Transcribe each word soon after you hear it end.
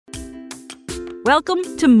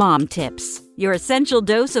Welcome to Mom Tips, your essential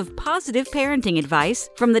dose of positive parenting advice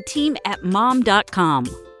from the team at Mom.com.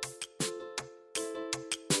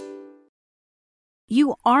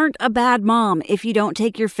 You aren't a bad mom if you don't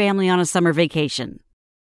take your family on a summer vacation.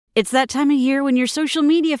 It's that time of year when your social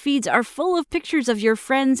media feeds are full of pictures of your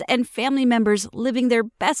friends and family members living their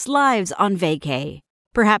best lives on vacay.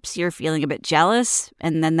 Perhaps you're feeling a bit jealous,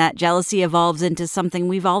 and then that jealousy evolves into something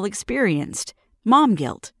we've all experienced: mom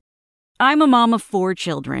guilt. I'm a mom of 4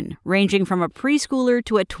 children, ranging from a preschooler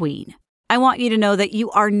to a tween. I want you to know that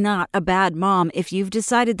you are not a bad mom if you've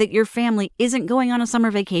decided that your family isn't going on a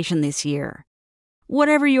summer vacation this year.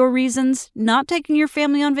 Whatever your reasons, not taking your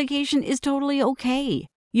family on vacation is totally okay.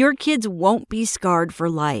 Your kids won't be scarred for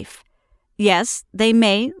life. Yes, they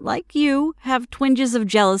may, like you, have twinges of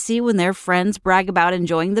jealousy when their friends brag about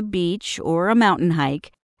enjoying the beach or a mountain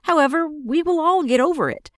hike. However, we will all get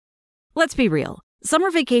over it. Let's be real.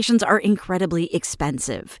 Summer vacations are incredibly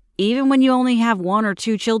expensive, even when you only have 1 or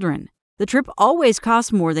 2 children. The trip always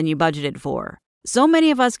costs more than you budgeted for. So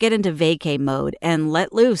many of us get into vacay mode and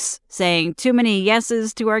let loose, saying too many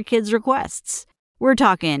yeses to our kids' requests. We're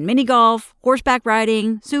talking mini golf, horseback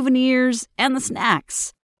riding, souvenirs, and the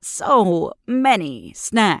snacks. So many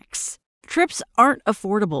snacks. Trips aren't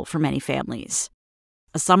affordable for many families.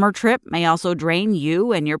 A summer trip may also drain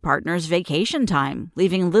you and your partner's vacation time,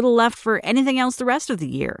 leaving little left for anything else the rest of the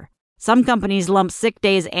year. Some companies lump sick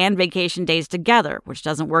days and vacation days together, which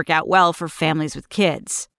doesn't work out well for families with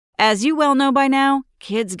kids. As you well know by now,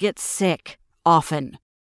 kids get sick often.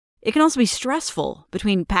 It can also be stressful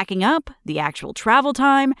between packing up, the actual travel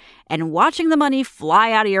time, and watching the money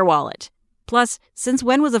fly out of your wallet. Plus, since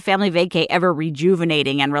when was a family vacay ever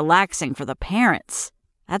rejuvenating and relaxing for the parents?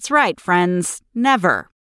 That's right, friends, never.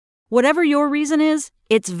 Whatever your reason is,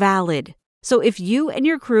 it's valid. So if you and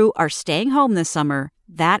your crew are staying home this summer,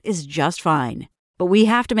 that is just fine. But we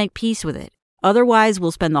have to make peace with it. Otherwise,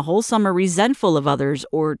 we'll spend the whole summer resentful of others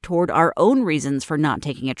or toward our own reasons for not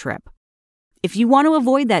taking a trip. If you want to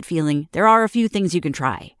avoid that feeling, there are a few things you can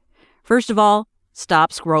try. First of all,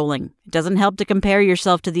 stop scrolling. It doesn't help to compare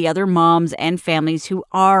yourself to the other moms and families who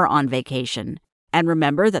are on vacation. And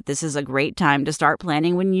remember that this is a great time to start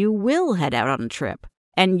planning when you will head out on a trip.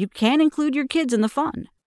 And you can include your kids in the fun.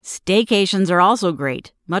 Staycations are also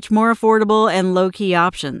great, much more affordable and low-key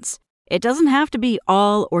options. It doesn't have to be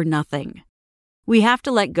all or nothing. We have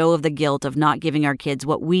to let go of the guilt of not giving our kids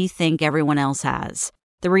what we think everyone else has.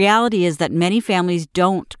 The reality is that many families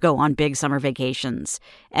don't go on big summer vacations,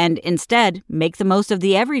 and instead make the most of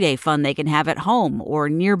the everyday fun they can have at home or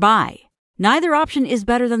nearby. Neither option is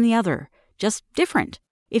better than the other, just different.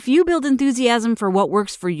 If you build enthusiasm for what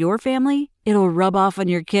works for your family, it'll rub off on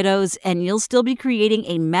your kiddos and you'll still be creating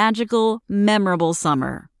a magical, memorable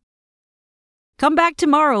summer. Come back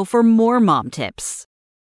tomorrow for more mom tips.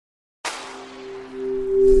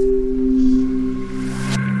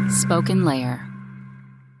 Spoken Layer.